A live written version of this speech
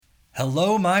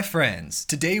Hello, my friends.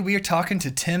 Today we are talking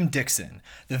to Tim Dixon,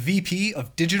 the VP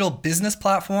of Digital Business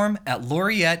Platform at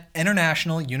Laureate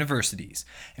International Universities,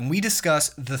 and we discuss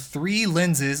the 3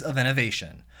 lenses of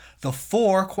innovation, the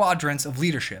 4 quadrants of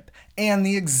leadership, and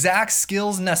the exact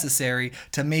skills necessary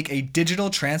to make a digital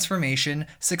transformation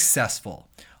successful.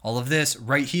 All of this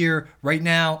right here, right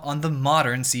now on the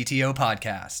Modern CTO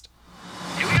Podcast.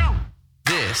 Here we go.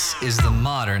 This is the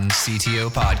Modern CTO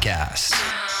Podcast.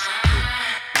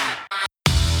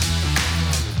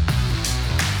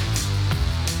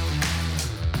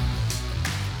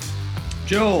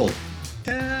 Joel.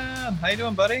 Tim, how you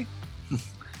doing, buddy?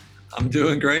 I'm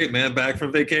doing great, man. Back from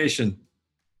vacation.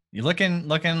 You looking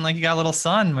like you got a little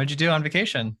sun. What'd you do on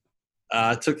vacation?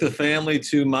 Took the family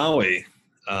to Maui.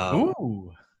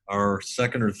 Ooh. Our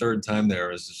second or third time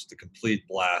there is just a complete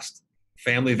blast.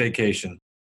 Family vacation.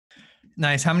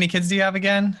 Nice. How many kids do you have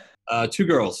again? 2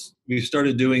 girls. We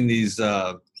started doing these,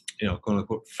 quote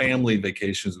unquote, family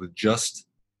vacations with just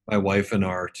my wife and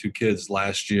our 2 kids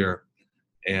last year.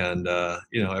 And,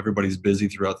 everybody's busy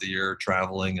throughout the year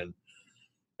traveling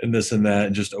and this and that.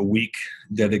 And just a week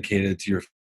dedicated to your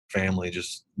family,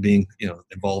 just being,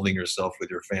 involving yourself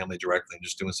with your family directly and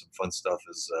just doing some fun stuff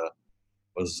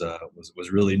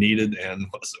was really needed and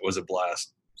was a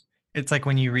blast. It's like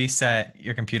when you reset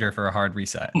your computer for a hard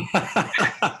reset.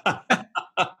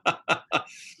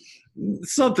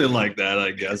 Something like that,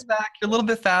 I guess. You're a little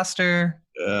bit faster,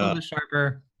 a Yeah. little bit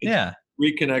sharper. Yeah.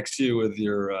 Reconnects you with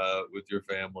your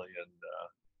family, and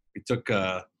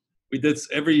we did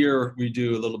every year we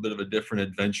do a little bit of a different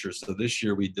adventure. So this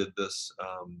year we did this,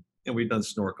 we've done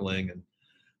snorkeling and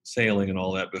sailing and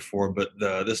all that before, but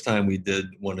this time we did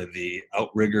one of the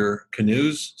outrigger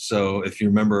canoes. So if you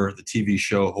remember the TV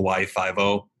show Hawaii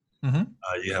Five-0,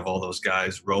 you have all those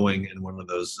guys rowing in one of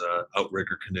those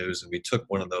outrigger canoes, and we took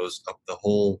one of those up the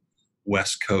whole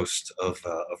west coast of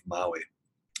Maui.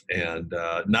 And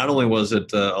not only was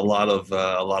it a lot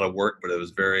of work, but it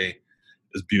was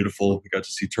beautiful. We got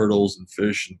to see turtles and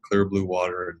fish and clear blue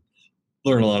water and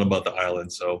learn a lot about the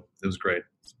island. So it was great.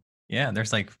 Yeah,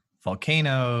 there's like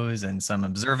volcanoes and some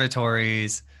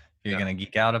observatories. You're going to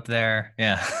geek out up there.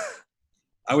 Yeah.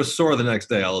 I was sore the next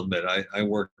day, I'll admit. I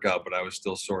worked out, but I was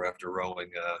still sore after rowing.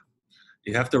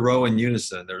 You have to row in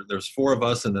unison. There's 4 of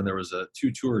us, and then there was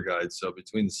 2 tour guides. So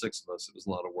between the 6 of us, it was a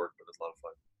lot of work, but it was a lot of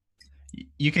fun.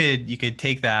 You could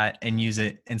take that and use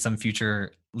it in some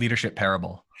future leadership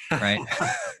parable, right?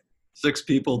 6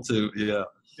 people to,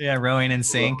 Yeah, rowing in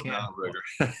sync. Yeah.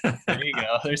 There you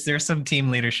go. There's some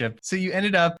team leadership. So you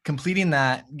ended up completing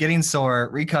that, getting sore,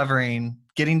 recovering,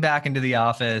 getting back into the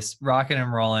office, rocking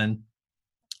and rolling.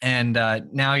 And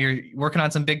now you're working on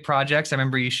some big projects. I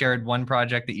remember you shared one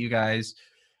project that you guys,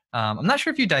 I'm not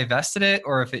sure if you divested it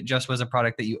or if it just was a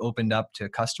product that you opened up to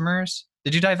customers.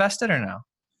 Did you divest it or no?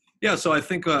 Yeah, so I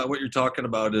think what you're talking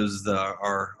about is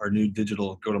our new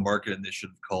digital go-to-market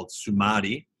initiative called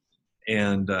Sumati.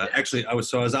 And actually, I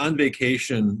was on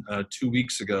vacation 2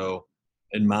 weeks ago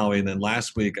in Maui, and then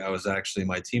last week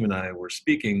my team and I were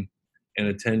speaking and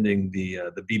attending the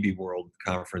BB World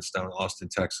conference down in Austin,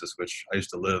 Texas, which I used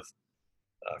to live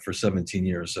for 17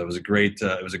 years. So it was a great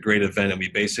event, and we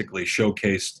basically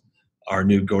showcased our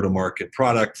new go-to-market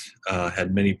product,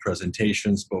 had many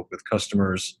presentations, spoke with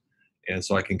customers. And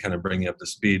so I can kind of bring you up to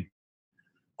speed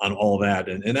on all that.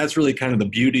 And that's really kind of the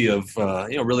beauty of,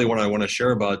 really what I want to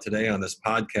share about today on this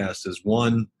podcast is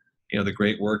one, the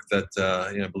great work that,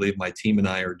 I believe my team and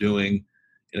I are doing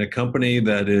in a company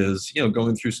that is,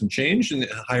 going through some change in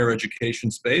the higher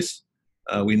education space.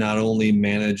 We not only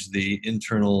manage the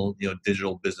internal,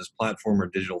 digital business platform or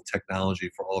digital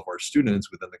technology for all of our students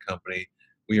within the company.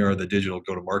 We are the digital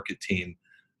go-to-market team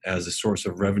as a source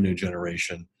of revenue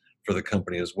generation for the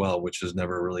company as well, which has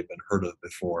never really been heard of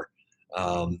before.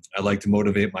 I like to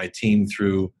motivate my team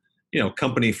through,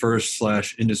 company first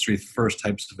 / industry first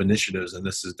types of initiatives. And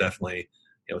this is definitely,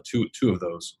 two of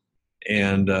those.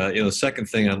 And, the second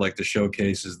thing I'd like to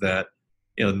showcase is that,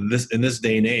 in this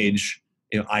day and age,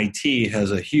 IT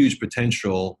has a huge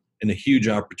potential and a huge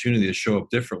opportunity to show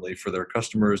up differently for their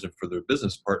customers and for their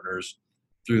business partners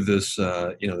through this,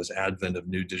 this advent of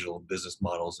new digital business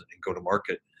models and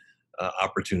go-to-market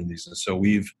opportunities. And so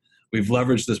we've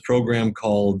leveraged this program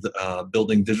called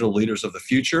Building Digital Leaders of the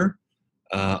Future.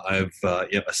 I've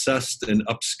assessed and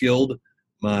upskilled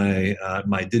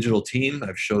my digital team.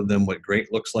 I've showed them what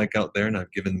great looks like out there, and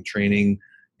I've given them training,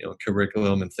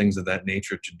 curriculum and things of that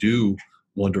nature to do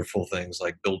wonderful things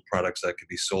like build products that could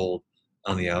be sold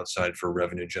on the outside for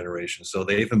revenue generation. So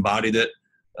they've embodied it.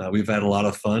 We've had a lot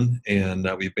of fun, and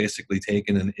we've basically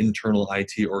taken an internal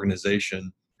IT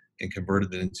organization and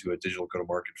converted it into a digital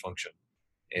go-to-market function.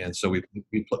 And so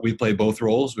we play both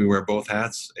roles. We wear both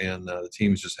hats, and the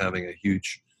team's just having a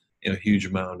huge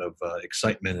amount of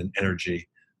excitement and energy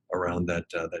around that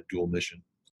dual mission.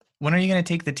 When are you going to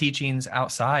take the teachings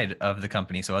outside of the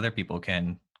company so other people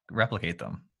can replicate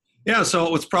them? Yeah, so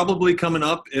what's probably coming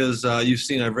up is you've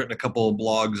seen I've written a couple of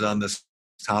blogs on this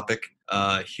topic.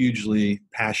 Hugely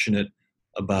passionate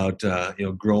about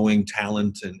growing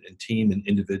talent and team and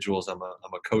individuals. I'm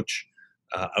a coach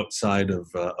outside of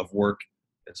work,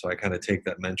 and so I kind of take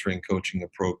that mentoring coaching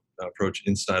approach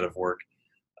inside of work.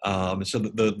 So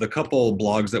the couple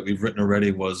blogs that we've written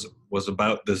already was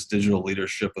about this digital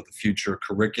leadership of the future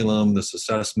curriculum, this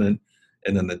assessment,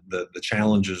 and then the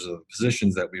challenges of the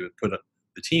positions that we would put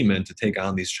the team in to take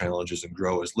on these challenges and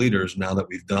grow as leaders. Now that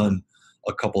we've done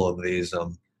a couple of these,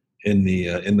 in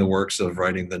the works of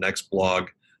writing the next blog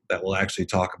that will actually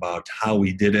talk about how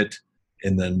we did it,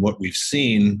 and then what we've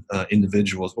seen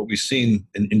what we've seen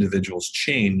in individuals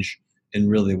change, and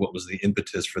really what was the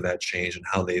impetus for that change, and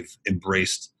how they've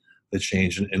embraced the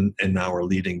change and now are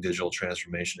leading digital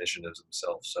transformation initiatives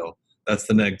themselves. So that's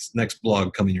the next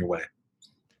blog coming your way.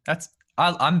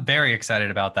 I'm very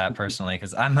excited about that personally,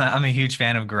 because I'm a huge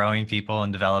fan of growing people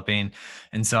and developing,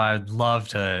 and so I'd love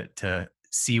to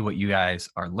see what you guys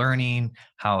are learning,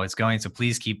 how it's going. So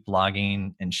please keep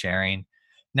blogging and sharing.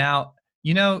 Now,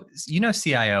 you know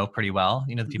CIO pretty well.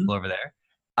 You know the people over there.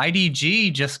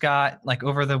 IDG just got, like,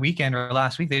 over the weekend or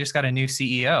last week, they just got a new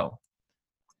CEO.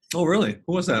 Oh, really?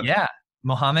 Who was that? Yeah,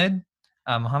 Mohammed.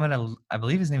 I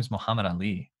believe his name is Muhammad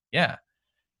Ali. Yeah,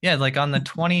 like on the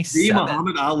 27th. The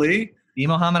Muhammad Ali. The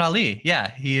Muhammad Ali.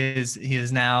 Yeah, he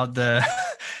is now the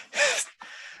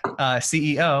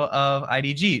CEO of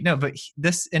IDG. No, but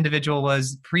this individual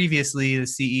was previously the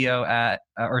CEO at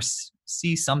or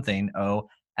C something O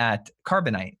at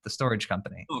Carbonite, the storage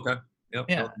company. Okay. Yep.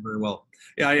 Yeah. Very well.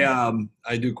 Yeah.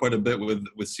 I do quite a bit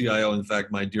with CIO. In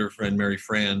fact, my dear friend Mary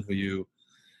Fran, who you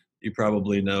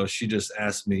probably know, she just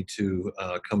asked me to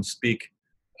come speak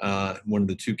one of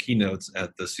the two keynotes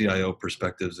at the CIO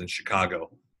Perspectives in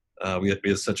Chicago. We had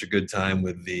such a good time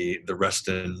with the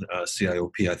Reston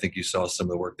CIOP. I think you saw some of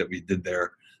the work that we did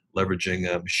there,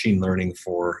 leveraging machine learning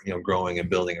for growing and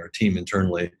building our team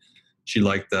internally. She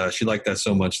liked that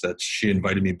so much that she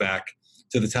invited me back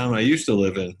to the town I used to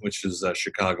live in, which is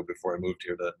Chicago, before I moved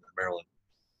here to Maryland.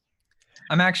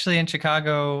 I'm actually in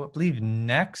Chicago, I believe,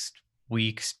 next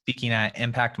week, speaking at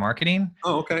Impact Marketing.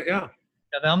 Oh, okay, yeah.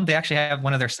 They actually have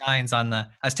one of their signs on I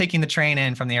was taking the train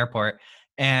in from the airport,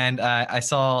 and I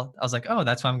was like, oh,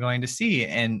 that's what I'm going to see.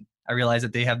 And I realized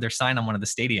that they have their sign on one of the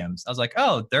stadiums. I was like,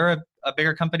 oh, they're a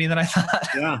bigger company than I thought.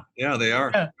 Yeah, they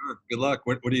are. Yeah. Sure. Good luck.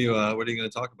 What are you going to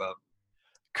talk about?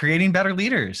 Creating better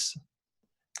leaders.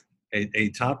 A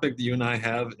topic that you and I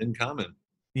have in common.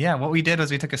 Yeah, what we did was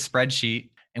we took a spreadsheet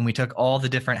and we took all the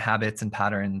different habits and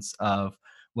patterns of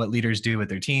what leaders do with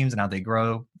their teams and how they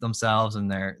grow themselves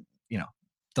and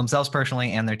themselves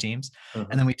personally and their teams. Uh-huh.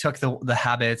 And then we took the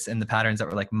habits and the patterns that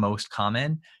were like most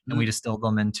common, and we distilled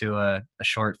them into a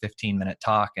short 15-minute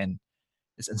talk. And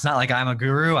it's not like I'm a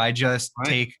guru. I just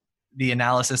take the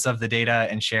analysis of the data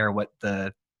and share what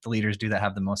the leaders do that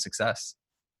have the most success.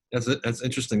 That's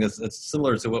interesting. That's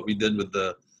similar to what we did with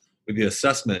the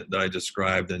assessment that I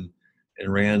described, and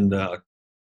ran a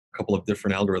couple of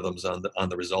different algorithms on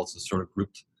the results, and sort of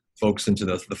grouped folks into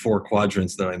the four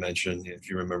quadrants that I mentioned. If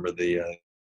you remember the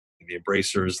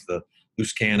embracers, the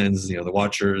loose cannons, the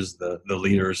watchers, the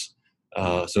leaders.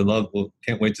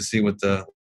 Can't wait to see what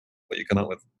you come out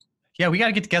with. Yeah, we got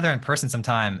to get together in person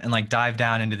sometime and like dive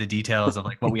down into the details of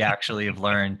like what we actually have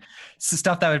learned. It's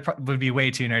stuff that would be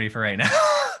way too nerdy for right now.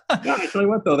 Yeah, I tell you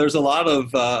what though, there's a lot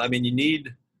of, you need,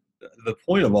 the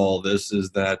point of all of this is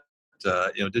that,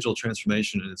 digital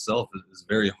transformation in itself is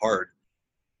very hard.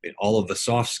 All of the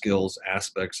soft skills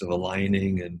aspects of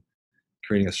aligning and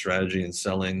creating a strategy and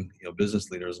selling, business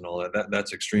leaders and all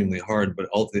that's extremely hard. But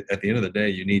at the end of the day,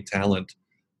 you need talent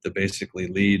to basically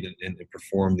lead and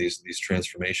perform these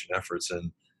transformation efforts.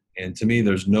 And to me,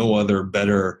 there's no other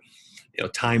better,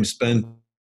 time spent,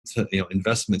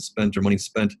 investment spent or money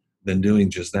spent than doing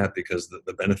just that, because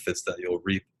the benefits that you'll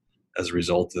reap as a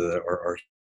result of it are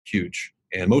huge.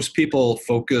 And most people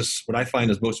focus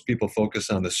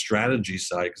on the strategy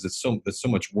side, because it's so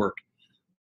much work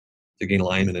to gain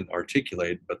alignment and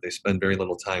articulate, but they spend very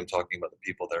little time talking about the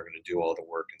people that are going to do all the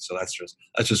work. And so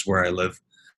that's just where I live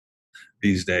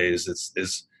these days.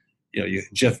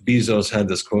 Jeff Bezos had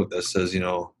this quote that says,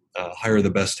 hire the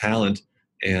best talent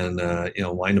and,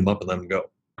 line them up and let them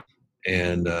go.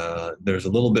 And there's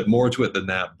a little bit more to it than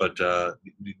that, but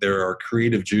there are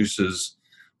creative juices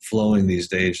flowing these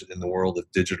days in the world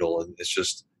of digital, and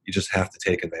you just have to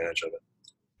take advantage of it.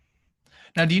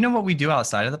 Now, do you know what we do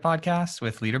outside of the podcast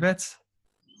with LeaderBits?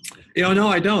 No,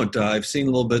 I don't. I've seen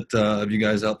a little bit of you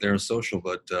guys out there on social,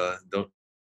 but don't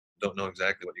know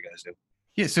exactly what you guys do.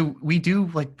 Yeah, so we do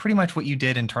like pretty much what you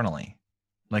did internally.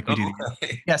 Like we do.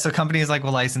 Okay. Yeah, so companies like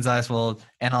will license us, will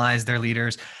analyze their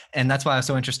leaders. And that's why I was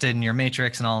so interested in your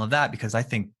matrix and all of that, because I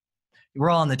think we're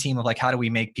all on the team of like, how do we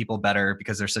make people better?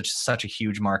 Because there's such a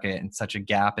huge market and such a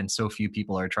gap, and so few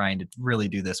people are trying to really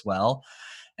do this well.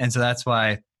 And so that's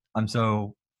why I'm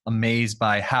so amazed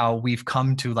by how we've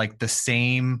come to like the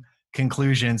same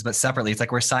conclusions, but separately. It's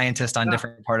like we're scientists on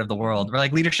different part of the world. We're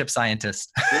like leadership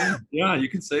scientists. Yeah, you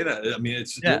can say that. I mean,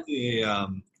 it's Yeah. really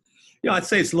I'd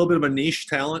say it's a little bit of a niche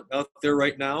talent out there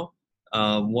right now.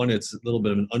 One, it's a little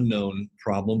bit of an unknown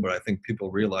problem, but I think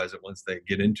people realize it once they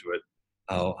get into it,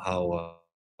 how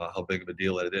big of a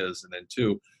deal it is. And then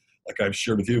two, like I've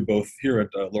shared with you both here at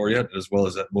Laureate as well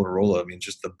as at Motorola, I mean,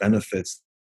 just the benefits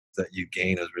that you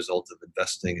gain as a result of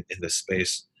investing in this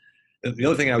space. And the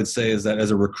other thing I would say is that as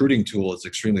a recruiting tool, it's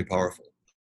extremely powerful.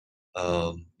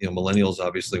 Millennials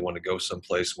obviously want to go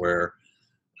someplace where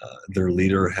their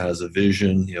leader has a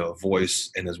vision, a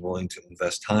voice, and is willing to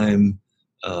invest time,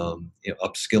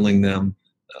 upskilling them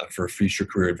for future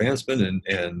career advancement,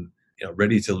 and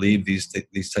ready to lead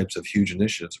these types of huge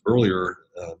initiatives earlier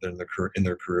than in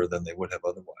their career than they would have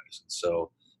otherwise. And so,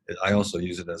 I also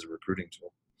use it as a recruiting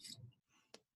tool.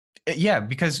 Yeah,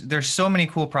 because there's so many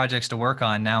cool projects to work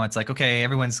on. Now it's like, okay,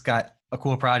 everyone's got a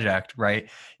cool project, right?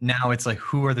 Now it's like,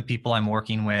 who are the people I'm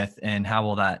working with and how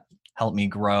will that help me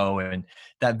grow? And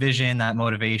that vision, that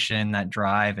motivation, that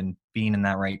drive, and being in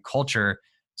that right culture,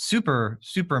 super,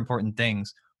 super important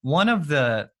things. One of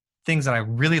the things that I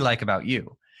really like about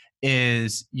you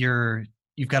is you've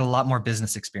got a lot more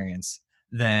business experience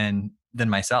than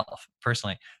myself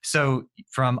personally. So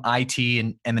from IT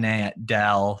and M&A at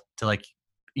Dell to like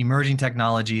emerging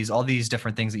technologies, all these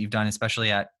different things that you've done,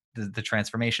 especially at the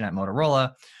transformation at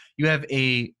Motorola, you have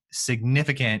a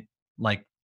significant like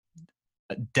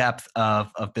depth of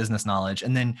business knowledge.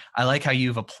 And then I like how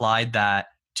you've applied that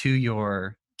to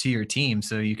your team.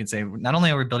 So you can say, not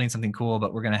only are we building something cool,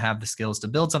 but we're going to have the skills to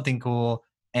build something cool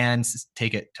and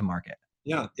take it to market.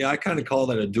 Yeah. I kind of call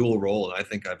that a dual role. And I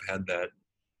think I've had that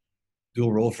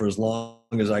dual role for as long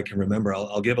as I can remember.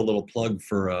 I'll give a little plug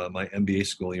for my MBA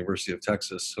school, University of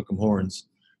Texas, Hook'em Horns.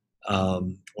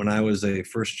 When I was a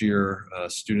first-year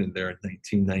student there in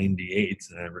 1998,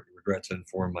 and I regret to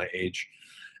inform my age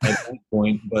at that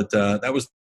point, but that was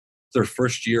their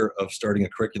first year of starting a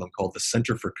curriculum called the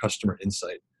Center for Customer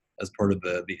Insight as part of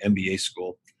the MBA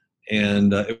school.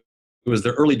 And it was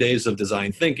the early days of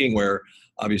design thinking, where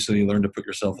obviously you learn to put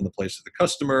yourself in the place of the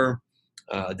customer,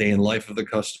 a day in life of the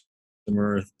customer,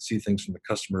 see things from the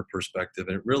customer perspective.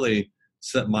 And it really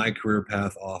set my career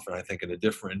path off, and I think in a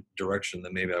different direction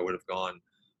than maybe I would have gone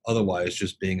otherwise,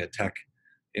 just being a tech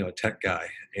guy.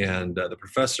 And the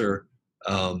professor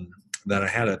that I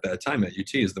had at that time at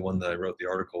UT is the one that I wrote the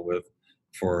article with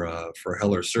for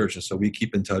Heller Search. And so we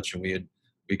keep in touch, and we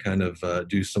kind of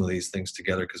do some of these things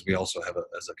together, because we also have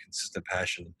a consistent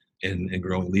passion in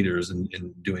growing leaders and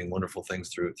doing wonderful things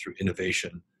through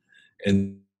innovation.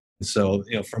 And so,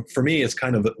 for me, it's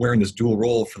kind of wearing this dual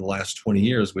role for the last 20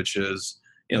 years, which is,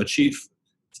 chief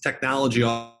technology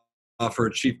officer,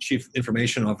 chief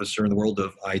information officer in the world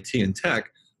of IT and tech,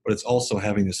 but it's also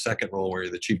having the second role where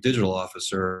you're the chief digital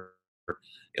officer,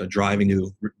 driving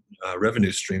new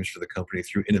revenue streams for the company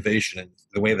through innovation. And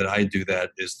the way that I do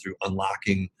that is through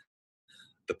unlocking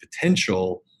the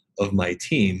potential of my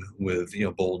team with,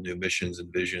 bold new missions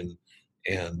and vision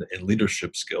and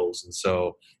leadership skills. And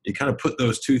so you kind of put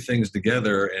those two things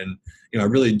together, and I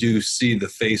really do see the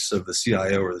face of the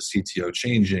CIO or the CTO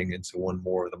changing into one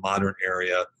more of the modern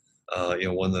area,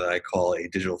 one that I call a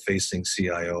digital facing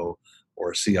CIO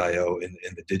or CIO in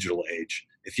the digital age.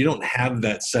 If you don't have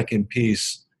that second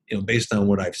piece, based on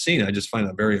what I've seen, I just find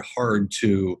it very hard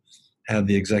to have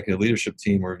the executive leadership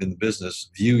team or in the business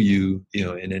view you,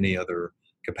 in any other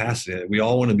capacity. We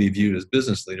all want to be viewed as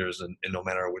business leaders, and no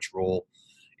matter which role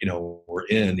we're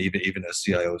in, even as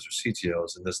CIOs or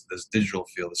CTOs. And this digital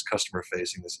field, this customer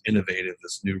facing, this innovative,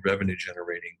 this new revenue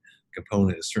generating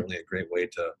component is certainly a great way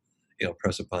to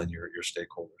press upon your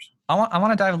stakeholders. I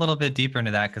want to dive a little bit deeper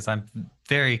into that, because I'm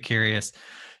very curious.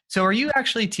 So are you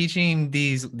actually teaching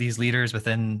these leaders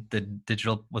within the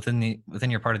digital, within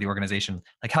your part of the organization,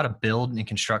 like how to build and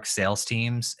construct sales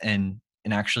teams and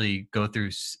actually go through,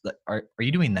 are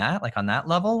you doing that like on that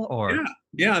level? Or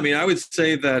yeah, I mean, I would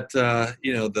say that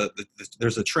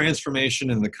there's a transformation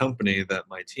in the company that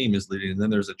my team is leading, and then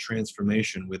there's a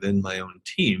transformation within my own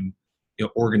team,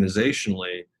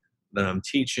 organizationally, that I'm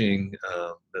teaching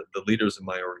the leaders in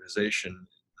my organization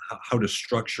how to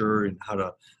structure and how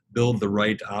to build the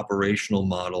right operational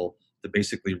model to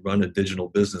basically run a digital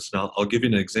business. Now, I'll give you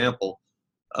an example.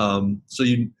 I've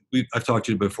talked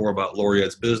to you before about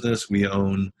Laureate's business.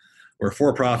 We're a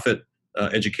for-profit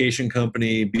education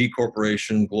company, B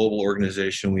corporation, global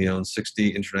organization. We own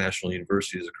 60 international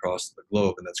universities across the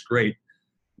globe, and that's great.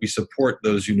 We support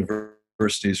those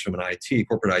universities from an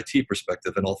corporate IT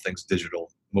perspective and all things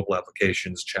digital, mobile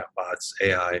applications, chatbots,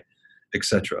 AI,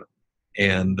 etc.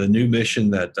 And the new mission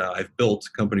that I've built,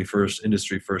 company first,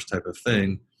 industry first type of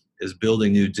thing, is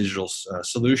building new digital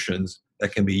solutions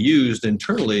that can be used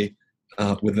internally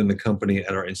within the company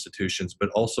at our institutions, but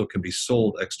also can be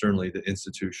sold externally to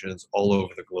institutions all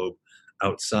over the globe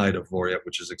outside of Laureate,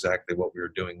 which is exactly what we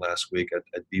were doing last week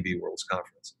at BB World's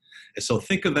conference. And so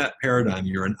think of that paradigm.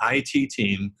 You're an IT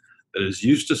team that is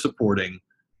used to supporting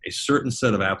a certain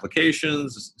set of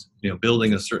applications,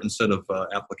 building a certain set of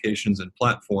applications and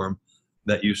platform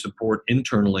that you support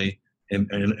internally and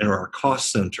are a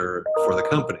cost center for the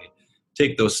company.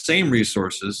 Take those same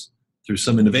resources through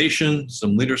some innovation,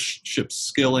 some leadership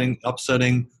skilling,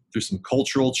 upsetting, through some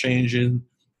cultural changing,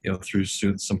 through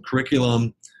some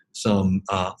curriculum, some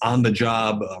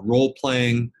on-the-job role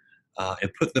playing,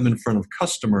 and put them in front of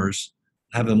customers,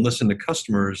 have them listen to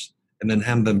customers, and then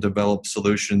have them develop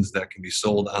solutions that can be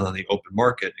sold on the open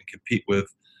market and compete with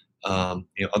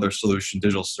other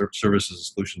digital services and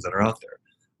solutions that are out there.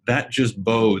 That just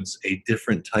bodes a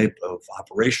different type of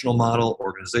operational model,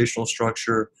 organizational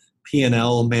structure,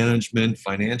 P&L management,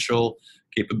 financial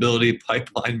capability,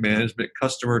 pipeline management,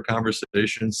 customer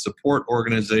conversations, support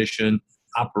organization,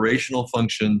 operational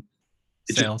function.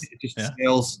 Sales.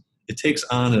 Sales. It takes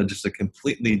on just a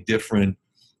completely different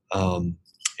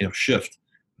shift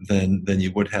than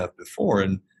you would have before.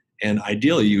 And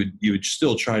ideally, you would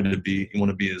still try to want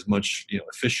to be as much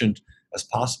efficient as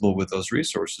possible with those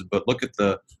resources. But look at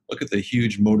the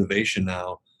huge motivation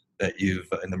now that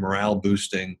and the morale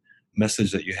boosting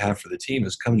message that you have for the team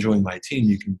is, come join my team.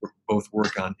 You can both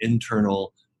work on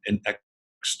internal and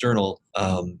external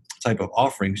type of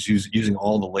offerings using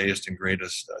all the latest and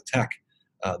greatest tech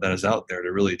that is out there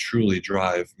to really truly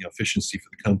drive efficiency for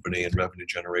the company and revenue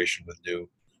generation with new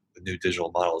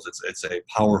digital models. It's a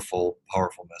powerful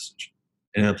message,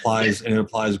 and it applies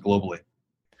globally.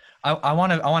 I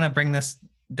want to bring this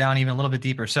down even a little bit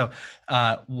deeper. So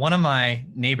one of my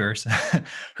neighbors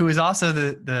who is also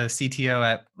the CTO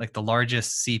at like the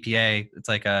largest CPA, it's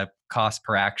like a cost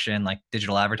per action, like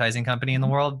digital advertising company in the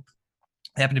world.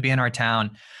 They happen to be in our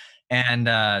town. And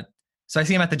so I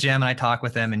see him at the gym and I talk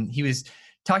with him, and he was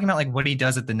talking about like what he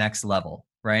does at the next level,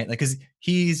 right? Like, cause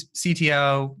he's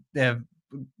CTO, they have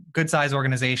good size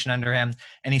organization under him.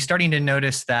 And he's starting to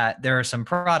notice that there are some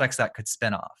products that could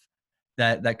spin off,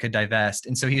 that could divest.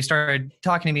 And so he started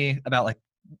talking to me about like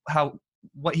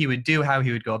what he would do, how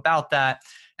he would go about that.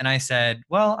 And I said,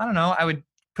 well, I don't know. I would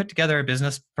put together a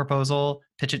business proposal,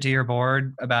 pitch it to your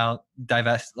board about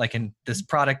divest, like in this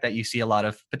product that you see a lot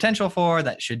of potential for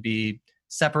that should be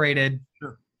separated.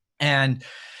 Sure.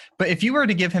 But if you were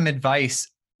to give him advice,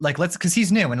 like because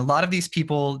he's new, and a lot of these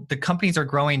people, the companies are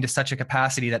growing to such a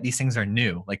capacity that these things are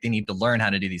new. Like they need to learn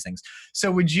how to do these things.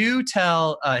 So would you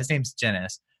tell, his name's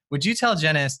Janice, would you tell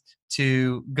Janice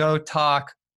to go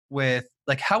talk with,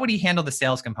 like, how would he handle the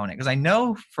sales component? Because I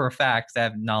know for a fact, I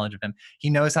have knowledge of him, he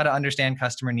knows how to understand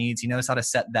customer needs. He knows how to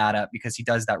set that up because he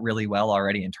does that really well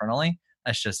already internally.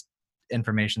 That's just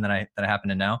information that I happen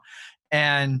to know.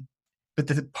 But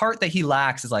the part that he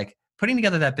lacks is like putting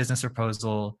together that business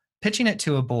proposal, pitching it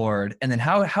to a board, and then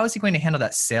how is he going to handle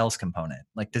that sales component?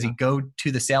 Like, does he go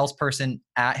to the salesperson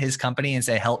at his company and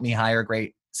say, help me hire a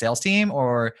great sales team,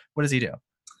 or what does he do?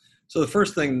 So the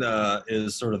first thing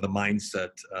is sort of the mindset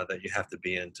that you have to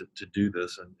be in to do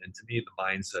this. And to me, the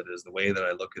mindset is the way that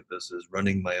I look at this is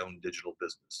running my own digital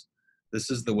business. This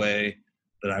is the way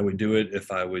that I would do it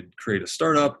if I would create a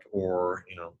startup, or,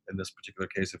 in this particular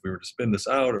case, if we were to spin this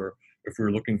out, or if we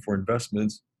were looking for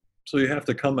investments. So you have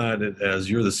to come at it as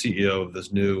you're the CEO of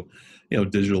this new,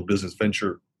 digital business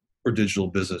venture or digital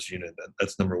business unit.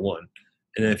 That's number one.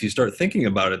 And if you start thinking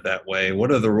about it that way,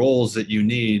 what are the roles that you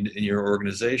need in your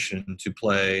organization to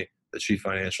play the chief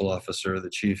financial officer, the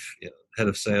chief head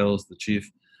of sales, the chief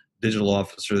digital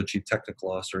officer, the chief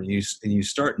technical officer, and you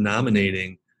start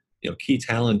nominating, key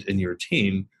talent in your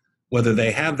team, whether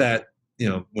they have that,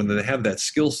 whether they have that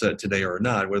skill set today or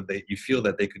not, whether you feel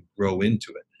that they could grow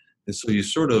into it. And so you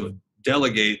sort of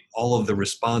delegate all of the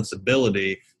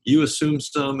responsibility. You assume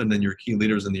some, and then your key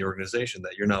leaders in the organization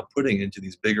that you're now putting into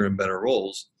these bigger and better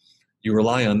roles, you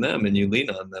rely on them and you lean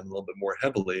on them a little bit more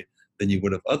heavily than you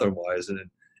would have otherwise. And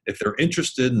if they're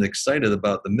interested and excited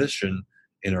about the mission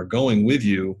and are going with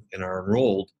you and are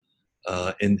enrolled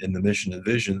in the mission and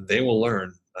vision, they will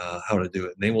learn how to do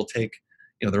it. And they will take,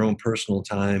 their own personal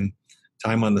time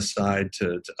on the side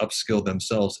to upskill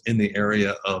themselves in the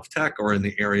area of tech or in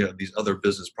the area of these other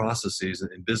business processes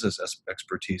and business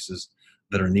expertises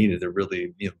that are needed to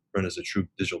really run as a true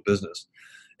digital business.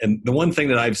 And the one thing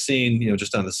that I've seen,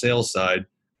 just on the sales side,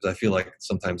 because I feel like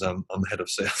sometimes I'm head of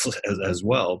sales as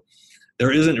well,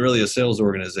 there isn't really a sales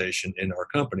organization in our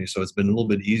company. So it's been a little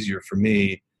bit easier for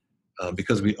me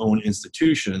because we own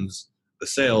institutions. The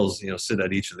sales, sit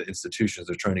at each of the institutions.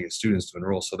 They're trying to get students to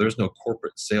enroll. So there's no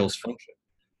corporate sales function.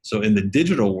 So in the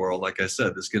digital world, like I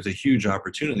said, this gives a huge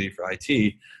opportunity for IT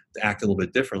to act a little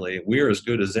bit differently. We're as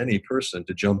good as any person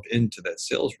to jump into that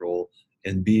sales role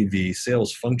and be the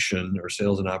sales function or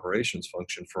sales and operations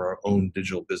function for our own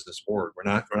digital business org. We're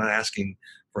not asking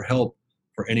for help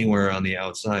for anywhere on the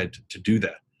outside to do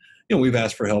that. We've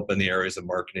asked for help in the areas of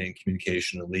marketing,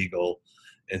 communication, and legal,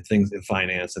 and things in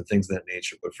finance and things of that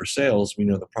nature. But for sales, we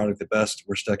know the product the best.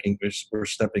 We're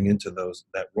stepping into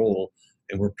that role,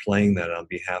 and we're playing that on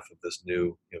behalf of this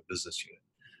new business unit.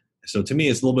 So to me,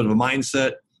 it's a little bit of a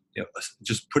mindset,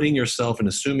 just putting yourself and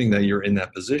assuming that you're in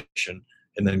that position,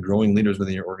 and then growing leaders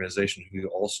within your organization who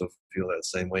also feel that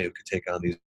same way, who could take on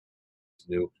these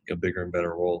new, bigger and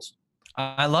better roles.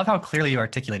 I love how clearly you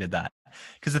articulated that.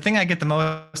 Because the thing I get the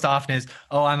most often is,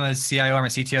 oh, I'm a CIO, I'm a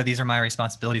CTO, these are my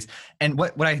responsibilities. And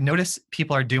what I notice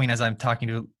people are doing as I'm talking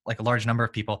to like a large number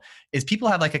of people is people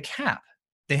have like a cap.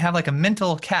 They have like a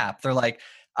mental cap. They're like,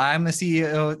 I'm a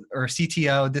CEO or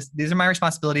CTO, these are my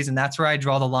responsibilities, and that's where I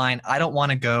draw the line. I don't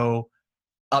want to go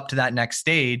up to that next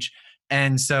stage.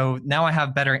 And so now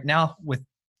now with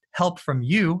help from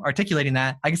you articulating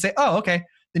that, I can say, oh, okay,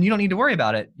 then you don't need to worry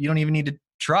about it. You don't even need to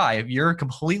try. If you're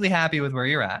completely happy with where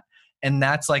you're at, and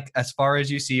that's like as far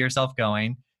as you see yourself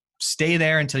going, stay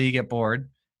there until you get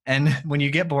bored. And when you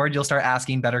get bored, you'll start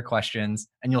asking better questions,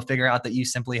 and you'll figure out that you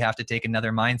simply have to take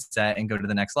another mindset and go to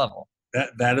the next level.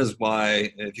 That is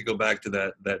why, if you go back to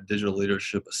that digital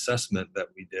leadership assessment that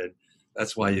we did,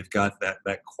 that's why you've got that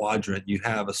quadrant. You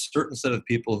have a certain set of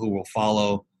people who will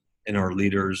follow and are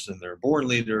leaders, and they're born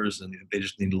leaders, and they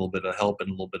just need a little bit of help and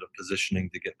a little bit of positioning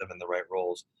to get them in the right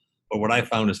roles. But what I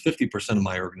found is 50% of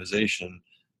my organization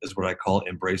is what I call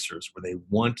embracers, where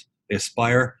they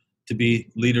aspire to be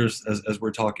leaders as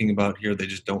we're talking about here. They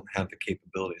just don't have the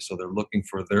capability. So they're looking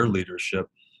for their leadership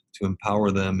to empower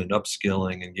them and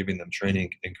upskilling and giving them training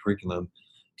and curriculum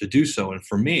to do so. And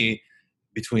for me,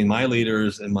 between my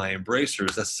leaders and my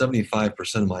embracers, that's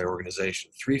 75% of my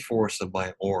organization. 3/4 of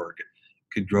my org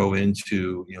could grow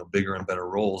into bigger and better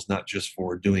roles, not just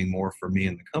for doing more for me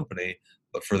and the company,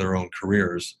 but for their own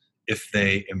careers, if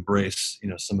they embrace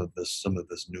some of this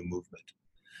new movement.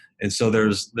 And so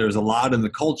there's a lot in the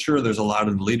culture, there's a lot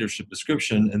in the leadership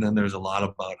description, and then there's a lot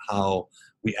about how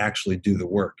we actually do the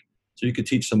work. So you could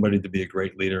teach somebody to be a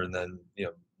great leader, and then you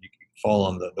can fall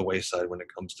on the wayside when it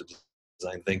comes to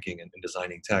design thinking and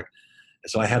designing tech. And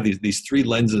so I have these three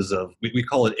lenses of, we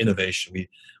call it innovation.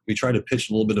 We try to pitch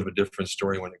a little bit of a different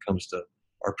story when it comes to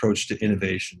our approach to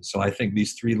innovation. So I think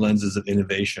these three lenses of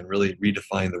innovation really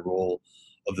redefine the role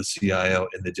of the CIO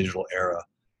in the digital era.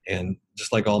 And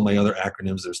just like all my other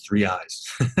acronyms, there's 3 I's.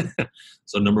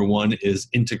 So number 1 is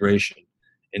integration,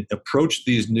 and approach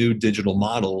these new digital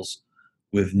models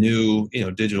with new,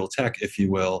 digital tech, if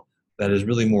you will, that is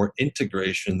really more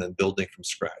integration than building from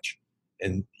scratch.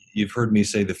 And you've heard me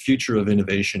say the future of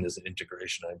innovation is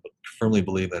integration. I firmly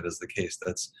believe that is the case.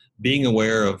 That's being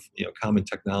aware of, common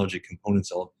technology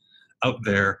components out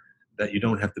there that you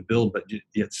don't have to build, but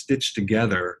yet stitch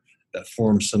together, that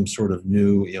forms some sort of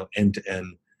new,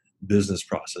 end-to-end business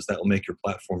process that will make your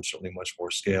platform certainly much more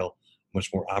scale,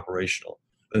 much more operational.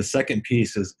 The second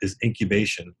piece is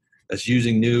incubation. That's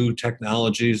using new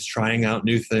technologies, trying out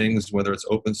new things, whether it's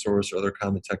open source or other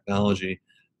common technology,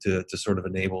 to sort of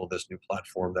enable this new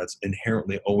platform that's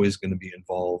inherently always going to be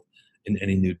involved in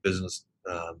any new business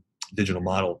digital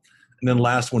model. And then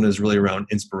last one is really around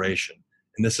inspiration.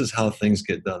 And this is how things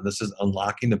get done. This is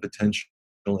unlocking the potential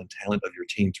and talent of your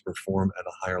team to perform at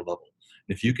a higher level.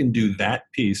 And if you can do that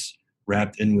piece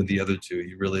wrapped in with the other two,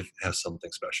 you really have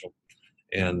something special.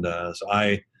 And so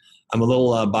I'm a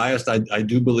little biased. I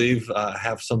do believe I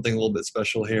have something a little bit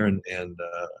special here, and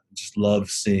just love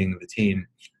seeing the team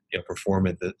perform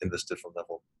in this different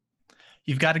level.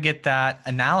 You've got to get that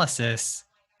analysis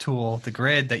tool, the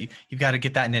grid, that you've got to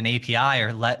get that in an API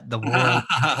or let the world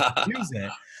use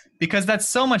it, because that's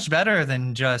so much better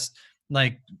than just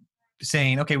like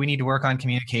saying, okay, we need to work on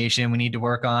communication, we need to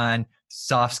work on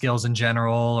soft skills in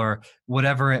general, or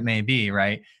whatever it may be,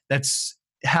 right? That's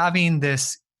having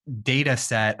this data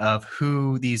set of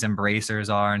who these embracers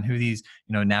are and who these,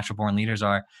 natural born leaders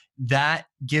are, that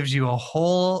gives you a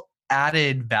whole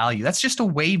added value. That's just a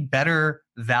way better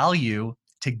value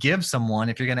to give someone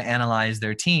if you're going to analyze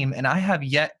their team. And I have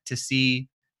yet to see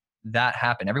that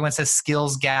happen. Everyone says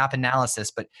skills gap analysis,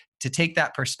 but to take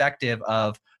that perspective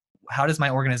of how does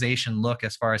my organization look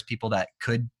as far as people that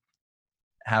could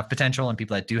have potential and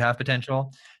people that do have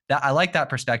potential, that I like that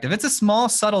perspective. It's a small,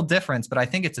 subtle difference, but I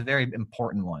think it's a very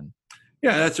important one.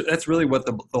 Yeah, that's really what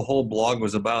the whole blog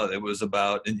was about. It was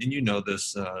about, and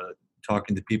this,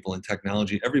 talking to people in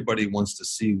technology, everybody wants to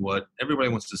see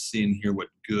and hear what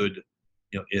good,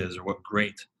 is, or what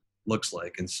great looks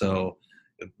like. And so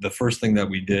the first thing that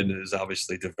we did is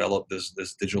obviously develop this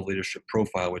digital leadership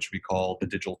profile, which we call the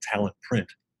digital talent print.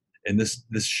 And this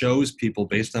shows people,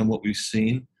 based on what we've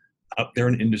seen up there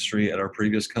in industry at our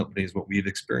previous companies, what we've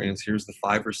experienced. Here's the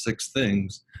 5 or 6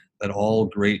 things that all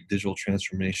great digital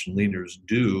transformation leaders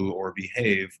do or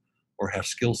behave or have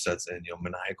skill sets in.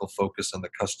 Maniacal focus on the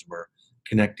customer,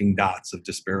 connecting dots of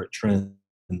disparate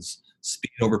trends,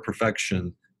 speed over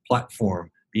perfection, platform,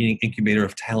 being an incubator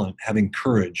of talent, having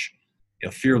courage,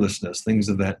 fearlessness, things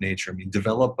of that nature. I mean,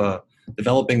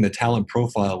 developing the talent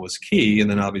profile was key, and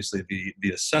then obviously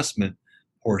the assessment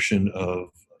portion of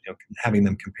having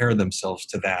them compare themselves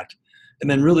to that, and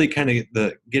then really kind of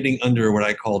the getting under what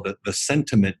I call the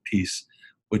sentiment piece,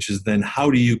 which is then how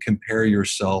do you compare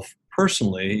yourself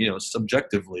personally,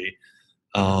 subjectively,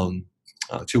 to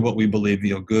what we believe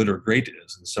good or great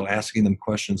is. And so asking them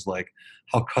questions like,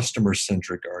 how customer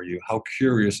centric are you? How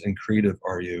curious and creative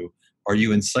are you? Are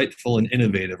you insightful and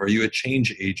innovative? Are you a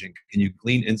change agent? Can you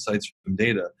glean insights from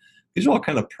data? These are all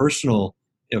kind of personal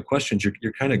questions.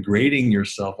 You're kind of grading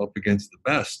yourself up against the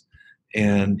best,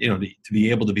 and to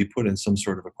be able to be put in some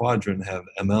sort of a quadrant and have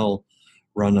ML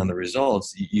run on the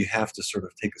results, you have to sort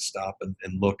of take a stop and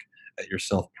look at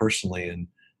yourself personally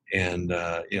and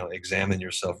examine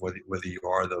yourself whether you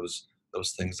are those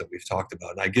things that we've talked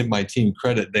about. And I give my team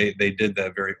credit; they did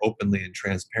that very openly and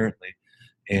transparently,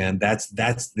 and that's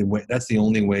the way. That's the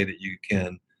only way that you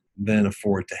can then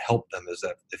afford to help them, is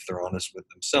that if they're honest with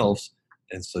themselves.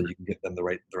 And so you can get them the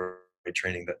right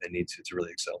training that they need to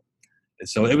really excel. And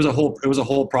so it was a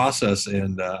whole process,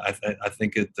 and I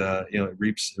think it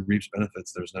reaps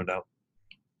benefits. There's no doubt.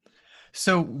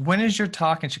 So when is your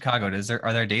talk in Chicago?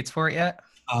 Are there dates for it yet?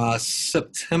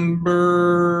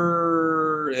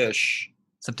 September-ish.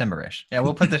 September-ish. Yeah,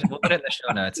 we'll put it in the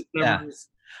show notes. Yeah.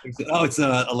 Oh, it's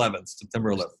 11th,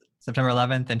 September 11th. September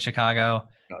 11th in Chicago,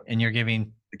 and you're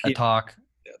giving a talk,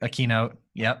 a keynote.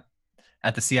 Yep.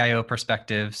 At the CIO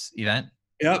Perspectives event.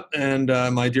 Yep, and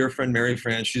my dear friend Mary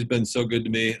France, she's been so good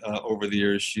to me over the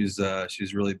years. She's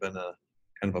really been a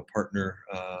kind of a partner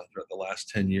throughout the last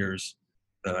 10 years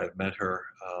that I've met her.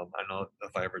 I don't know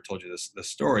if I ever told you this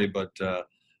story, but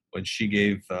when she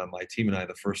gave my team and I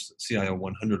the first CIO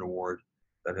 100 award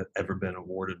that had ever been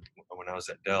awarded when I was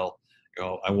at Dell,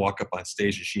 I walk up on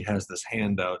stage and she has this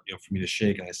hand out, for me to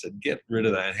shake, and I said, "Get rid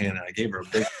of that hand." And I gave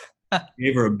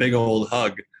her a big old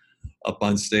hug up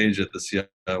on stage at the CIO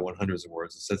 100s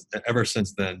Awards. And ever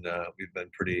since then, we've been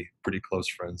pretty close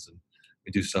friends, and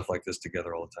we do stuff like this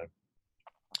together all the time.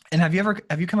 And have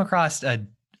you come across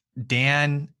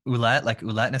Dan Ouellette, like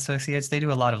Ouellette and Associates? They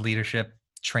do a lot of leadership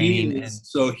training.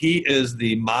 So he is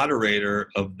the moderator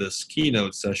of this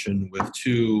keynote session with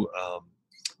two,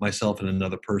 myself and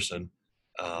another person,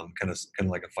 kind of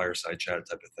like a fireside chat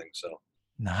type of thing. So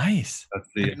nice.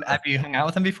 Have you hung out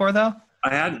with him before, though? I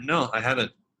hadn't. No, I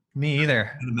hadn't. Me either.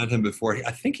 I hadn't met him before.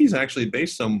 I think he's actually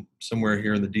based somewhere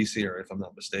here in the DC area, if I'm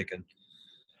not mistaken.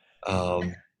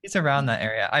 He's around that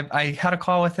area. I had a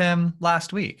call with him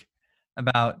last week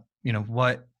about,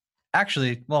 what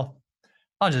actually, well,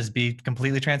 I'll just be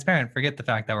completely transparent. Forget the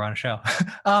fact that we're on a show.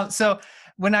 So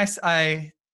when I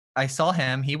saw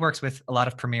him, he works with a lot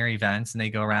of premier events, and they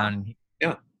go around.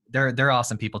 Yeah. They're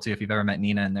awesome people too, if you've ever met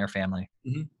Nina and their family.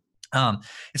 Mm-hmm.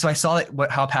 So I saw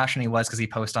how passionate he was, because he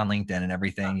posts on LinkedIn and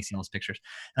everything. You see all his pictures,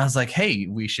 and I was like, "Hey,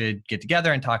 we should get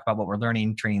together and talk about what we're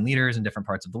learning, training leaders in different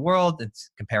parts of the world, and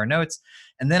compare notes."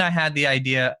 And then I had the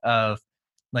idea of,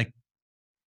 like,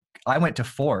 I went to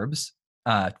Forbes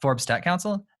Tech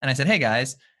Council, and I said, "Hey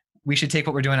guys, we should take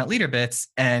what we're doing at LeaderBits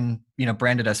and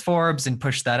brand it as Forbes and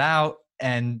push that out,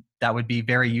 and that would be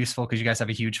very useful because you guys have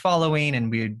a huge following,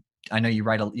 and I know you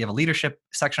have a leadership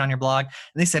section on your blog."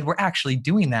 And they said, "We're actually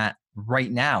doing that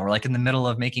right now. We're like in the middle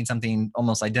of making something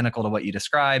almost identical to what you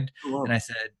described." Wow. And I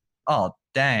said, "Oh,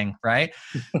 dang." Right.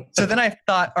 So then I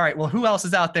thought, all right, well, who else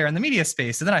is out there in the media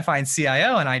space? So then I find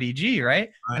CIO and IDG, right?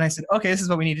 And I said, okay, this is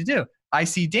what we need to do. I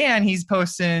see Dan, he's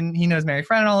posting, he knows Mary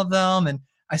Fran and all of them. And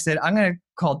I said, I'm going to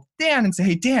call Dan and say,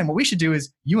 hey, Dan, what we should do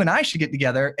is you and I should get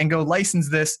together and go license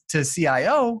this to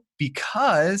CIO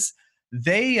because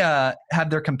they have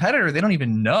their competitor they don't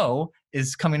even know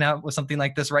is coming out with something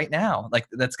like this right now, like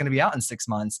that's going to be out in 6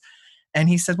 months. And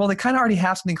he said, well, they kind of already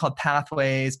have something called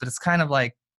Pathways, but it's kind of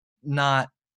like not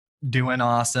doing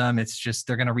awesome. It's just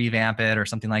they're going to revamp it or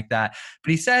something like that.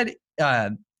 But he said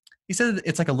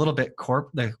it's like a little bit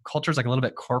the culture is like a little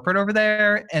bit corporate over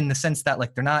there in the sense that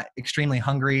like they're not extremely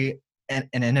hungry and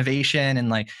innovation. And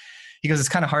like, he goes, it's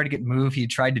kind of hard to get moved. He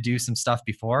tried to do some stuff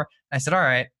before. I said, all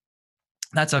right,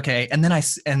 that's okay. And then I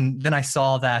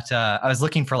saw that I was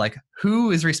looking for like,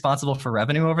 who is responsible for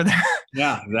revenue over there?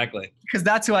 Yeah, exactly. Because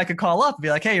that's who I could call up and be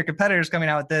like, hey, your competitor's coming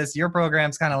out with this. Your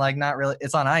program's kind of like not really,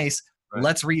 it's on ice. Right.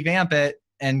 Let's revamp it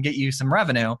and get you some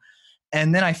revenue.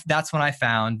 And then that's when I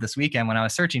found this weekend when I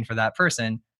was searching for that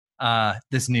person,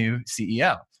 this new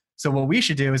CEO. So what we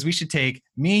should do is we should take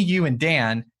me, you, and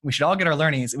Dan. We should all get our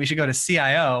learnings. And we should go to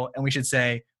CIO and we should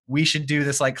say, we should do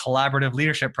this like collaborative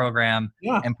leadership program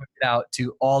and put it out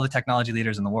to all the technology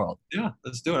leaders in the world. Yeah,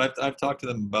 let's do it. I've talked to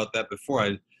them about that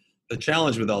before. The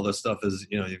challenge with all this stuff is,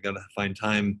 you've got to find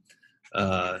time,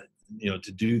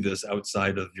 to do this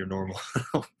outside of your normal,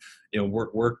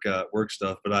 work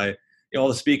stuff. But all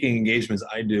the speaking engagements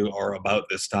I do are about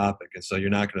this topic. And so you're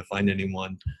not going to find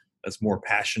anyone that's more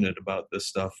passionate about this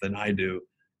stuff than I do.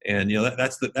 And,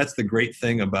 that's the great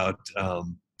thing about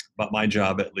my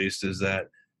job, at least, is that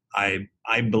I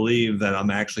believe that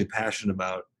I'm actually passionate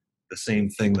about the same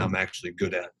thing that I'm actually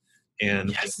good at.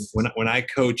 And when I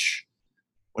coach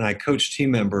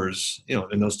team members,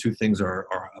 and those two things are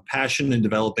a passion in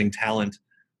developing talent,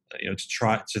 to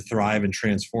try to thrive and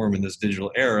transform in this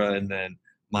digital era. And then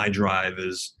my drive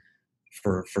is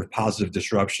for positive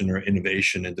disruption or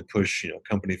innovation and to push,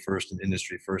 company first and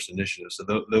industry first initiatives.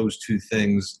 So those two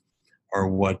things are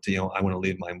what, I want to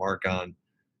leave my mark on,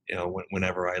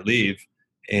 whenever I leave.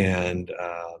 And,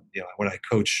 what I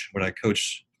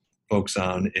coach folks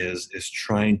on is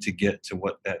trying to get to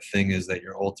what that thing is that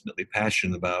you're ultimately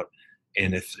passionate about.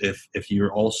 And if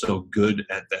you're also good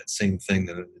at that same thing,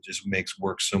 then it just makes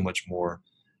work so much more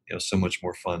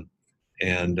fun.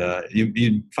 And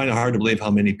you find it hard to believe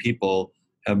how many people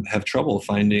have trouble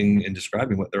finding and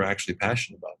describing what they're actually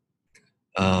passionate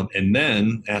about. And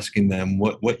then asking them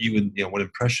what you would, what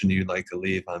impression you'd like to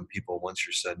leave on people once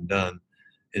you're said and done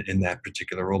in that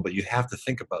particular role. But you have to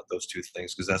think about those two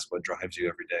things because that's what drives you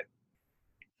every day.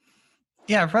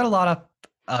 Yeah, I've read a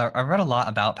lot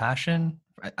about passion.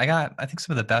 I think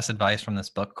some of the best advice from this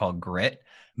book called Grit,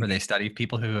 where they study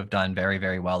people who have done very,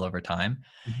 very well over time.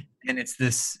 Mm-hmm. And it's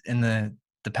this, in the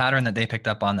pattern that they picked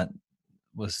up on that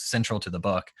was central to the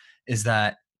book, is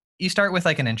that you start with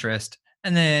like an interest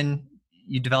and then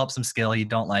you develop some skill. You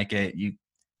don't like it. You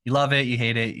love it. You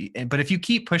hate it. But if you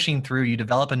keep pushing through, you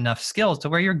develop enough skills to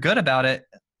where you're good about it.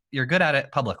 You're good at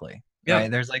it publicly. Yeah.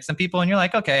 Right? There's like some people and you're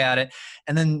like, okay at it.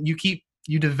 And then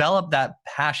you develop that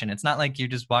passion. It's not like you're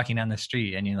just walking down the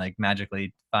street and you like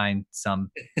magically find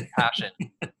some passion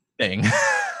thing.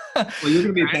 Well, you're going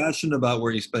to be passionate about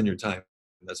where you spend your time.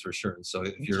 That's for sure. And so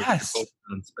if you're focused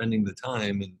on spending the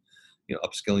time and,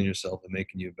 upskilling yourself and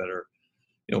making you a better,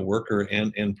 worker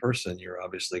and person, you're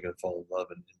obviously going to fall in love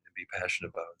and be passionate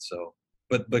about it. So,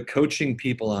 but coaching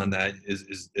people on that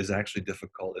is actually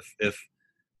difficult. If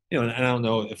and I don't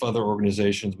know if other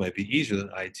organizations might be easier than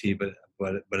IT, but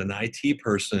an IT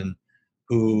person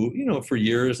who, for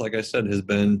years, like I said, has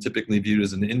been typically viewed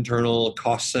as an internal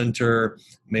cost center,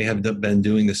 may have been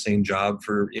doing the same job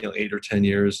for, 8 or 10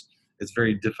 years. It's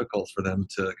very difficult for them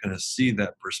to kind of see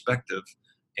that perspective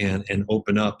and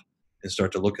open up and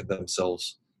start to look at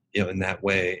themselves, in that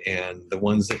way. And the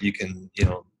ones that you can,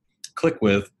 click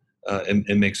with,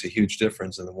 it makes a huge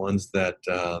difference. And the ones that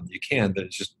you can, that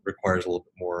it just requires a little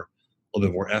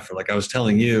bit more effort. Like I was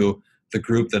telling you, the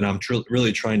group that I'm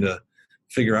really trying to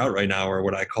figure out right now are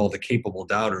what I call the capable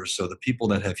doubters. So the people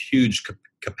that have huge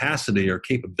capacity or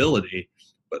capability,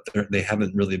 but they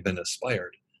haven't really been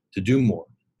inspired to do more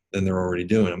than they're already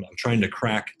doing. I'm trying to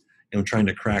crack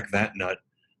that nut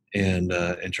and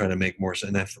try to make more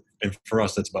sense. And for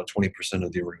us, that's about 20%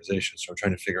 of the organization. So I'm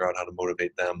trying to figure out how to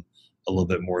motivate them a little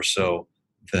bit more so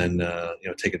than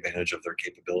take advantage of their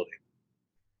capability.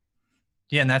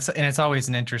 Yeah, and it's always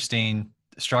an interesting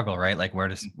struggle, right? Like where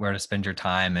to spend your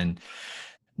time, and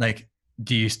like,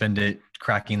 do you spend it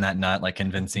cracking that nut, like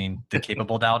convincing the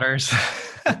capable doubters?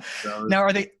 Now,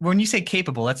 when you say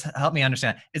capable, let's help me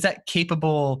understand. Is that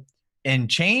capable in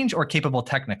change or capable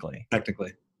technically?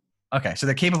 Technically. Okay, so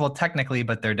they're capable technically,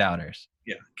 but they're doubters.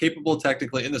 Yeah, capable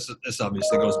technically, and this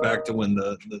obviously goes back to when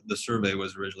the survey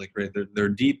was originally created. They're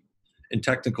deep in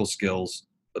technical skills,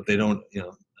 but they don't,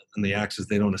 on the axis,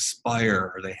 they don't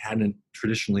aspire, or they hadn't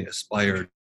traditionally aspired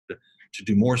to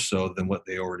do more so than what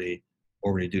they already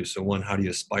do. So one, how do you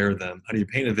aspire them? How do you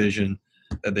paint a vision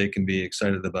that they can be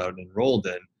excited about and enrolled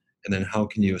in? And then how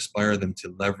can you aspire them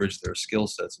to leverage their skill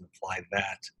sets and apply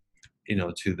that,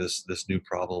 to this new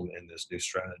problem and this new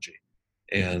strategy?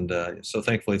 And so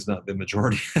thankfully it's not the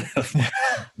majority of my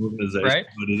organization, Right.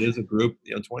 but it is a group,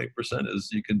 20% is,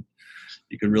 you can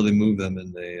really move them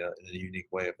in a unique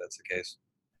way if that's the case.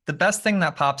 The best thing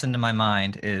that pops into my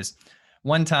mind is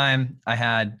one time I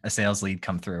had a sales lead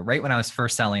come through right when I was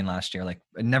first selling last year. Like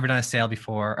I'd never done a sale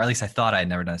before, or at least I thought I had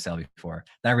never done a sale before.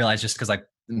 Then I realized just because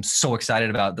I'm so excited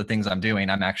about the things I'm doing,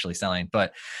 I'm actually selling.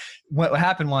 But what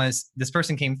happened was this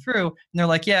person came through and they're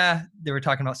like, yeah, they were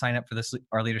talking about signing up for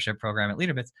our leadership program at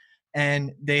LeaderBits.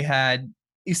 And they had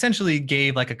essentially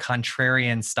gave like a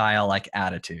contrarian style, like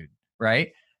attitude.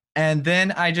 Right. And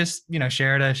then I just,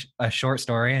 shared a short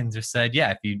story and just said,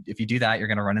 yeah, if you do that, you're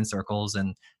going to run in circles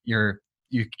and you're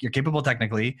capable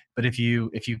technically. But if you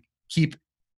keep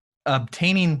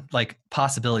obtaining like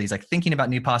possibilities, like thinking about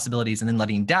new possibilities and then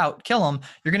letting doubt kill them,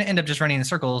 you're going to end up just running in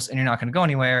circles and you're not going to go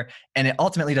anywhere. And it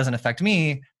ultimately doesn't affect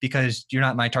me because you're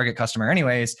not my target customer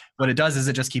anyways. What it does is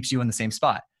it just keeps you in the same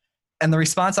spot. And the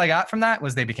response I got from that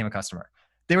was they became a customer.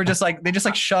 They were just like,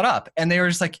 shut up. And they were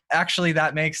just like, actually,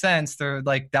 that makes sense. They're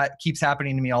like, that keeps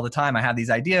happening to me all the time. I have these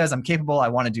ideas. I'm capable. I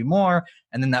want to do more.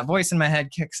 And then that voice in my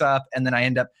head kicks up. And then I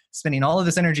end up spending all of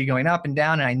this energy going up and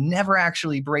down. And I never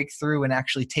actually break through and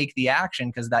actually take the action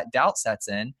because that doubt sets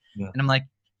in. Yeah. And I'm like,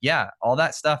 yeah, all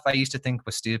that stuff I used to think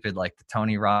was stupid, like the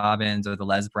Tony Robbins or the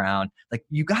Les Brown. Like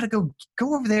you got to go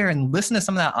over there and listen to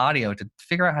some of that audio to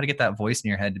figure out how to get that voice in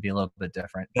your head to be a little bit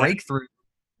different. Breakthrough.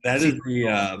 That is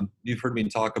the you've heard me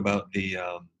talk about the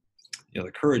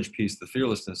the courage piece, the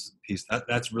fearlessness piece.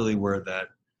 That's really where that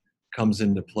comes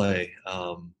into play.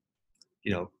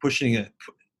 Pushing it.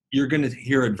 You're going to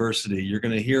hear adversity. You're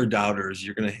going to hear doubters.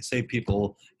 You're going to say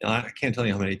people. I can't tell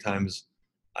you how many times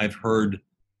I've heard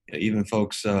even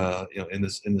folks in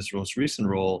this most recent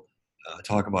role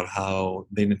talk about how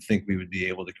they didn't think we would be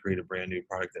able to create a brand new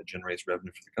product that generates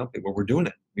revenue for the company. Well, we're doing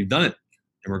it. We've done it,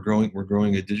 and we're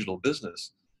growing a digital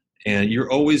business. And you're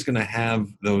always going to have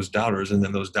those doubters, and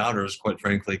then those doubters, quite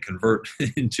frankly, convert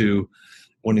into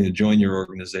wanting to join your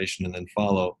organization and then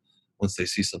follow once they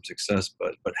see some success.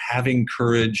 But having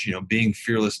courage, being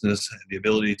fearlessness, the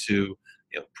ability to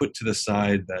put to the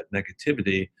side that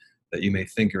negativity that you may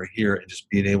think are here, and just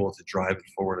being able to drive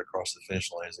it forward across the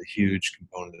finish line is a huge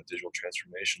component of digital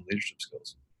transformation leadership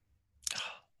skills.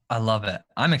 I love it.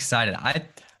 I'm excited.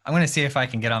 I'm going to see if I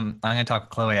can get on. I'm going to talk with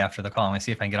Chloe after the call. I'm going to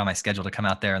see if I can get on my schedule to come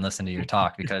out there and listen to your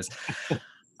talk because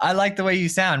I like the way you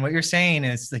sound. What you're saying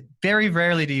is like very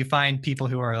rarely do you find people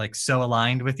who are like so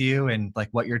aligned with you and like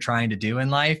what you're trying to do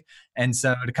in life. And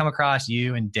so to come across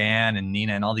you and Dan and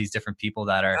Nina and all these different people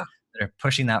that are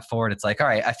pushing that forward, it's like, all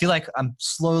right, I feel like I'm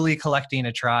slowly collecting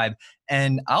a tribe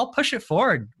and I'll push it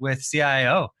forward with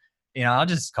CIO. I'll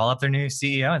just call up their new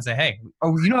CEO and say, hey,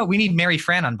 you know what? We need Mary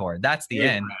Fran on board. That's the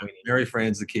end. Mary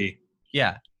Fran's the key.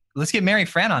 Yeah. Let's get Mary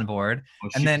Fran on board.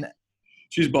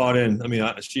 She's bought in. I mean,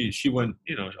 she went,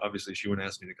 obviously she wouldn't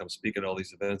ask me to come speak at all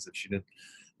these events if she didn't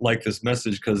like this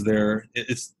message, because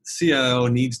it's CIO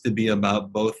needs to be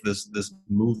about both this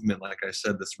movement, like I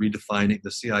said, this redefining,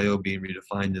 the CIO being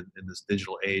redefined in this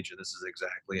digital age. And this is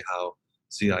exactly how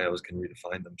CIOs can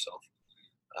redefine themselves.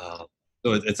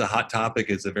 So it's a hot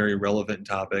topic. It's a very relevant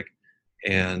topic.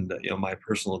 And, my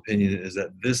personal opinion is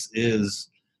that this is,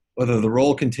 whether the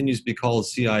role continues to be called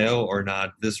CIO or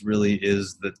not, this really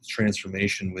is the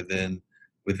transformation within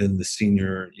the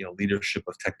senior, leadership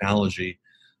of technology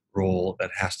role that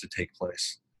has to take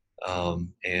place.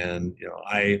 And,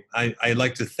 I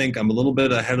like to think I'm a little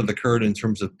bit ahead of the curve in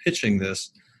terms of pitching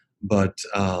this, but,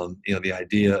 the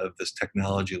idea of this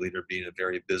technology leader being a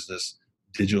very business,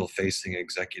 digital facing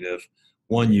executive.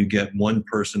 One, you get one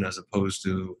person as opposed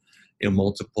to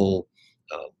multiple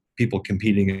people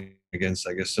competing against,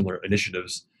 I guess, similar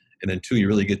initiatives. And then two, you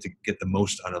really get to get the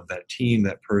most out of that team,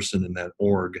 that person, and that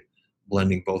org,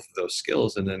 blending both of those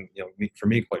skills. And then, for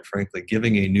me, quite frankly,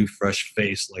 giving a new, fresh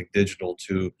face like digital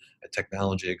to a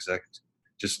technology exec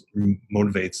just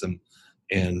motivates them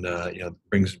and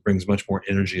brings much more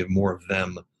energy of more of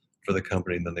them for the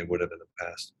company than they would have in the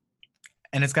past.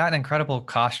 And it's got an incredible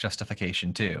cost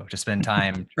justification too, to spend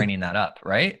time training that up,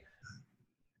 right?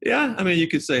 Yeah, I mean, you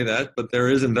could say that, but there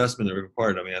is investment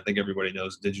required. I mean, I think everybody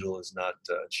knows digital is not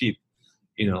cheap,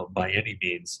 by any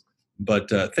means. But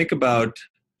think about,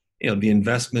 the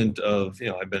investment of,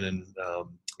 I've been in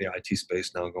the IT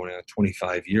space now going on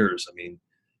 25 years. I mean,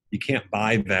 you can't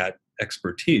buy that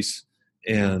expertise.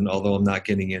 And although I'm not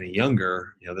getting any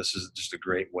younger, this is just a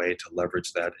great way to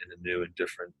leverage that in a new and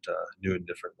different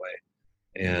way.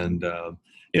 And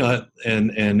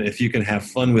and if you can have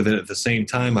fun with it at the same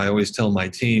time, I always tell my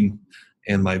team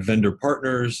and my vendor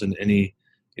partners and any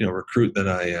recruit that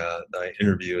I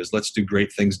interview is, let's do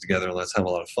great things together and let's have a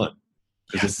lot of fun.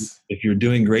 Because Yes. if you're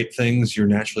doing great things, you're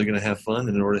naturally going to have fun,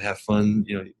 and in order to have fun,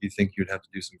 you think you'd have to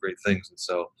do some great things. And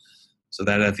so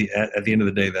that at the end of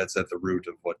the day, that's at the root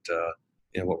of what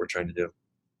we're trying to do.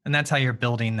 And that's how you're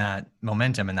building that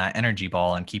momentum and that energy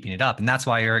ball and keeping it up. And that's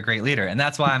why you're a great leader. And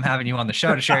that's why I'm having you on the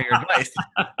show to share your advice.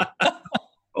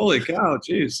 Holy cow!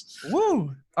 Jeez.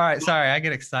 Woo! All right, sorry, I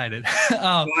get excited.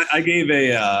 I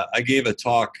gave a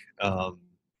talk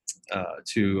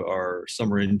to our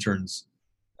summer interns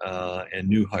and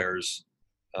new hires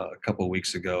a couple of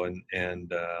weeks ago,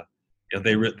 and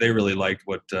they really liked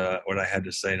what I had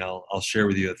to say, and I'll share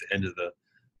with you at the end of the,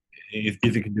 if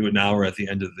you can do it now or at the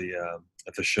end of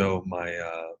the show,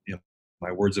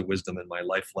 my words of wisdom and my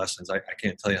life lessons. I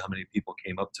can't tell you how many people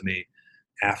came up to me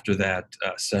after that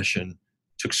session,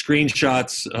 took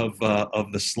screenshots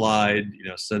of the slide,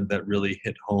 said that really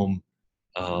hit home,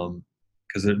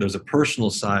 because there's a personal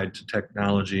side to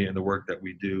technology and the work that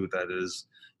we do that is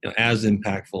as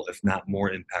impactful, if not more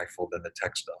impactful, than the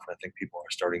tech stuff. And I think people are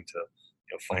starting to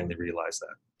finally realize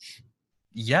that.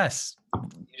 Yes,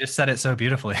 you just said it so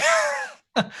beautifully.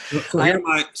 So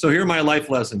here are my life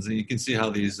lessons, and you can see how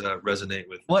these resonate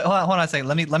with. Hold on a second.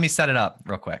 Let me set it up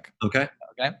real quick. Okay.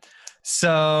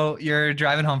 So you're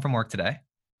driving home from work today,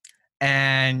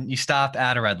 and you stop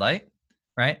at a red light,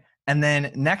 right? And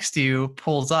then next to you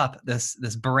pulls up this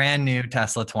brand new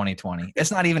Tesla 2020.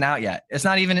 It's not even out yet.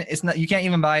 You can't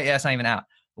even buy it. Yeah, it's not even out.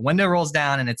 The window rolls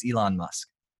down and it's Elon Musk.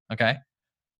 Okay.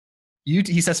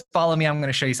 He says, follow me. I'm going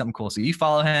to show you something cool. So you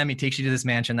follow him. He takes you to this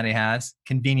mansion that he has,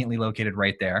 conveniently located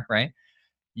right there, right?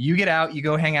 You get out, you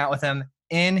go hang out with him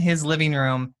in his living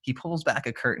room. He pulls back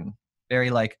a curtain, very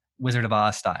like Wizard of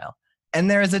Oz style. And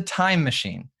there is a time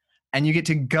machine. And you get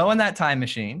to go in that time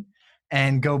machine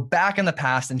and go back in the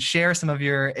past and share some of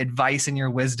your advice and your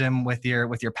wisdom with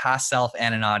your past self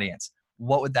and an audience.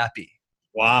 What would that be?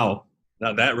 Wow.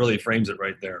 Now that really frames it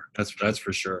right there. That's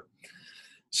for sure.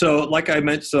 So like I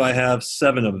mentioned, so I have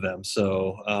 7 of them.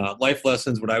 So life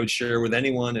lessons, what I would share with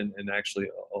anyone and actually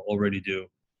already do,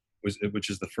 which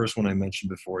is the first one I mentioned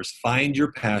before, is find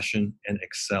your passion and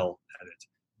excel at it.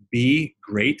 Be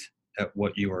great at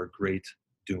what you are great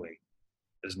doing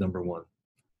is number 1.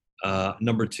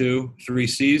 Number 2, 3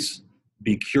 C's,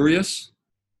 be curious,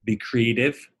 be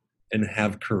creative, and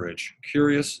have courage.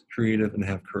 Curious, creative, and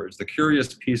have courage. The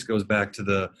curious piece goes back to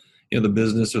the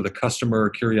business or the customer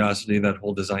curiosity, that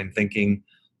whole design thinking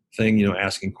thing,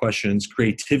 asking questions.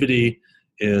 Creativity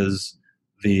is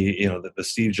the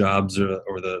Steve Jobs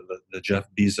or the Jeff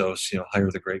Bezos,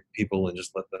 hire the great people and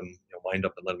just let them wind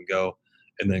up and let them go.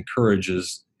 And then courage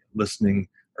is listening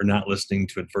or not listening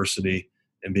to adversity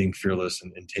and being fearless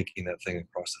and taking that thing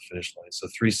across the finish line. So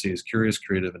 3 C's, curious,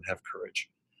 creative, and have courage.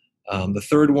 The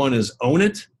third one is own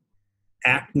it,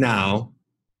 act now.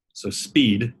 So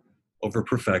speed over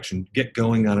perfection. Get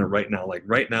going on it right now. Like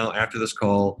right now, after this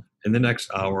call, in the next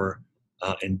hour,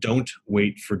 and don't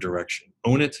wait for direction.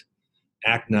 Own it,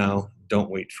 act now,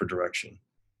 don't wait for direction.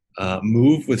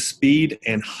 Move with speed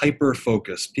and hyper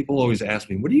focus. People always ask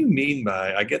me, what do you mean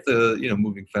by, I get the,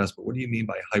 moving fast, but what do you mean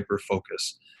by hyper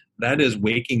focus? That is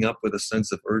waking up with a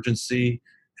sense of urgency,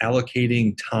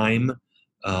 allocating time,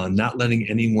 not letting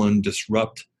anyone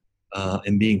disrupt,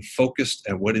 and being focused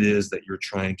at what it is that you're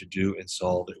trying to do and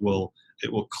solve. It will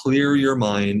clear your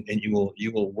mind, and you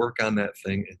will work on that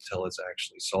thing until it's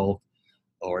actually solved,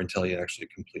 or until you actually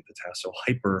complete the task. So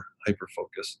hyper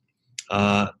focus.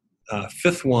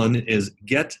 5th one is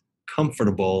get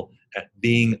comfortable at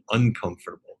being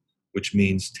uncomfortable, which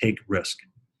means take risk.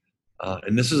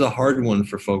 And this is a hard one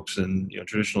for folks in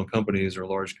traditional companies or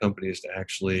large companies to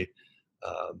actually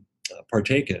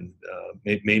partake in.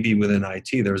 Maybe within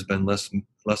IT, there's been less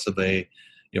of a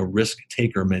risk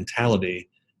taker mentality.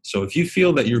 So if you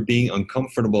feel that you're being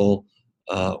uncomfortable,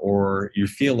 or you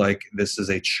feel like this is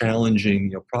a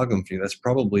challenging problem for you, that's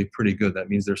probably pretty good. That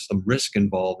means there's some risk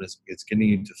involved. It's getting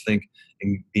you to think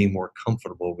and being more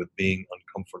comfortable with being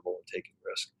uncomfortable and taking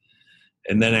risk.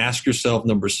 And then ask yourself,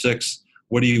 number 6,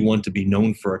 what do you want to be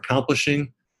known for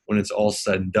accomplishing when it's all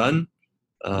said and done?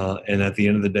 And at the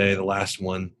end of the day, the last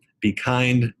one, be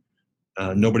kind.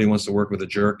 Nobody wants to work with a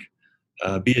jerk.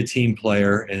 Be a team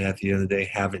player, and at the end of the day,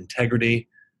 have integrity,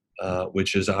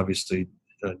 which is obviously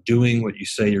doing what you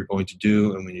say you're going to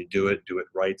do, and when you do it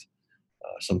right.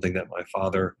 Something that my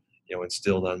father,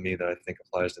 instilled on me that I think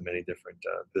applies to many different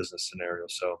business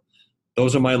scenarios. So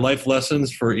those are my life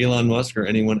lessons for Elon Musk or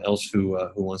anyone else who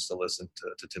wants to listen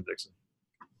to Tim Dixon.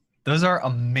 Those are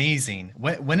amazing.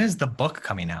 When is the book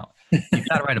coming out? You've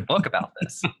got to write a book about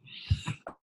this.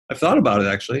 I've thought about it,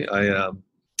 actually. I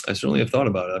certainly have thought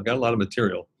about it. I've got a lot of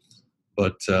material,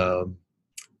 but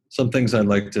some things I'd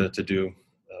like to do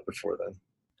before then.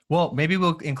 Well, maybe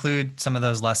we'll include some of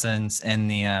those lessons in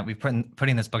the, we're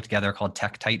putting this book together called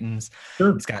Tech Titans. Sure.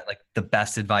 It's got like the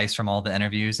best advice from all the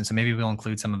interviews. And so maybe we'll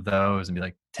include some of those and be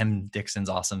like Tim Dixon's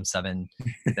awesome 7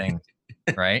 things,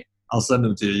 right? I'll send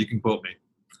them to you. You can quote me.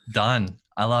 Done.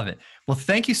 I love it. Well,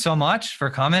 thank you so much for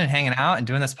coming and hanging out and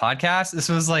doing this podcast. This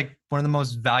was like one of the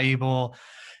most valuable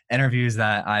interviews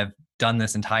that I've done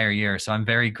this entire year. So I'm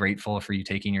very grateful for you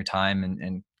taking your time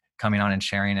and coming on and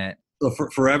sharing it. So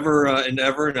forever and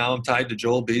ever, now I'm tied to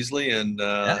Joel Beasley, and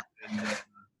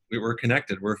we were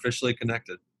connected. We're officially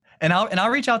connected. And I'll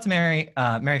reach out to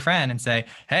Mary Fran and say,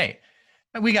 hey,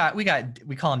 we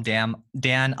call him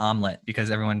Dan Omelet because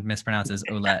everyone mispronounces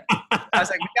Olet. I was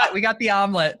like, we got the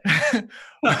omelet.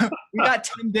 We got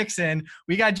Tim Dixon.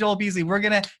 We got Joel Beasley. We're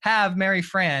gonna have Mary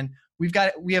Fran. We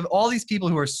have all these people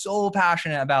who are so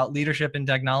passionate about leadership and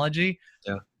technology.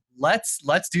 Yeah. Let's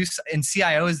do, and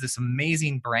CIO is this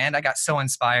amazing brand. I got so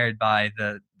inspired by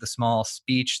the small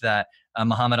speech that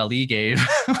Muhammad Ali gave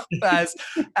as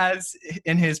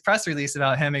in his press release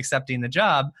about him accepting the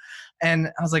job. And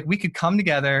I was like, we could come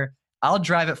together. I'll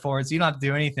drive it forward. So you don't have to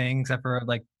do anything except for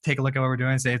like, take a look at what we're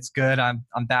doing and say, it's good. I'm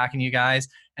backing you guys.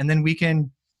 And then we can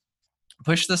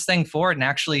push this thing forward and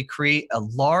actually create a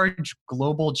large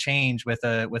global change with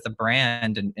a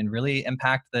brand and really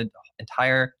impact the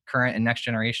entire current and next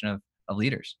generation of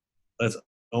leaders. Let's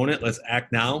own it. Let's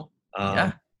act now.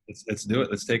 Let's do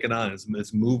it. Let's take it on.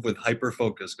 Let's move with hyper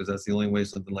focus, because that's the only way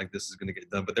something like this is going to get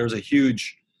done. But there's a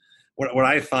huge, what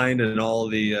I find in all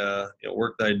the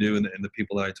work that I do and the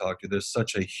people that I talk to, there's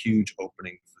such a huge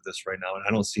opening for this right now. And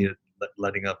I don't see it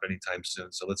letting up anytime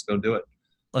soon. So let's go do it.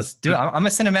 Let's do it. I'm going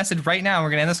to send a message right now. We're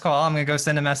going to end this call. I'm going to go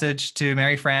send a message to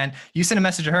Mary Fran. You send a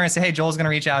message to her and say, hey, Joel's going to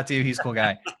reach out to you. He's a cool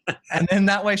guy. And then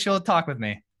that way she'll talk with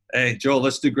me. Hey, Joel,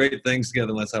 let's do great things together.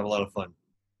 And let's have a lot of fun.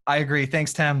 I agree.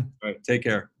 Thanks, Tim. All right. Take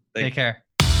care. Take care.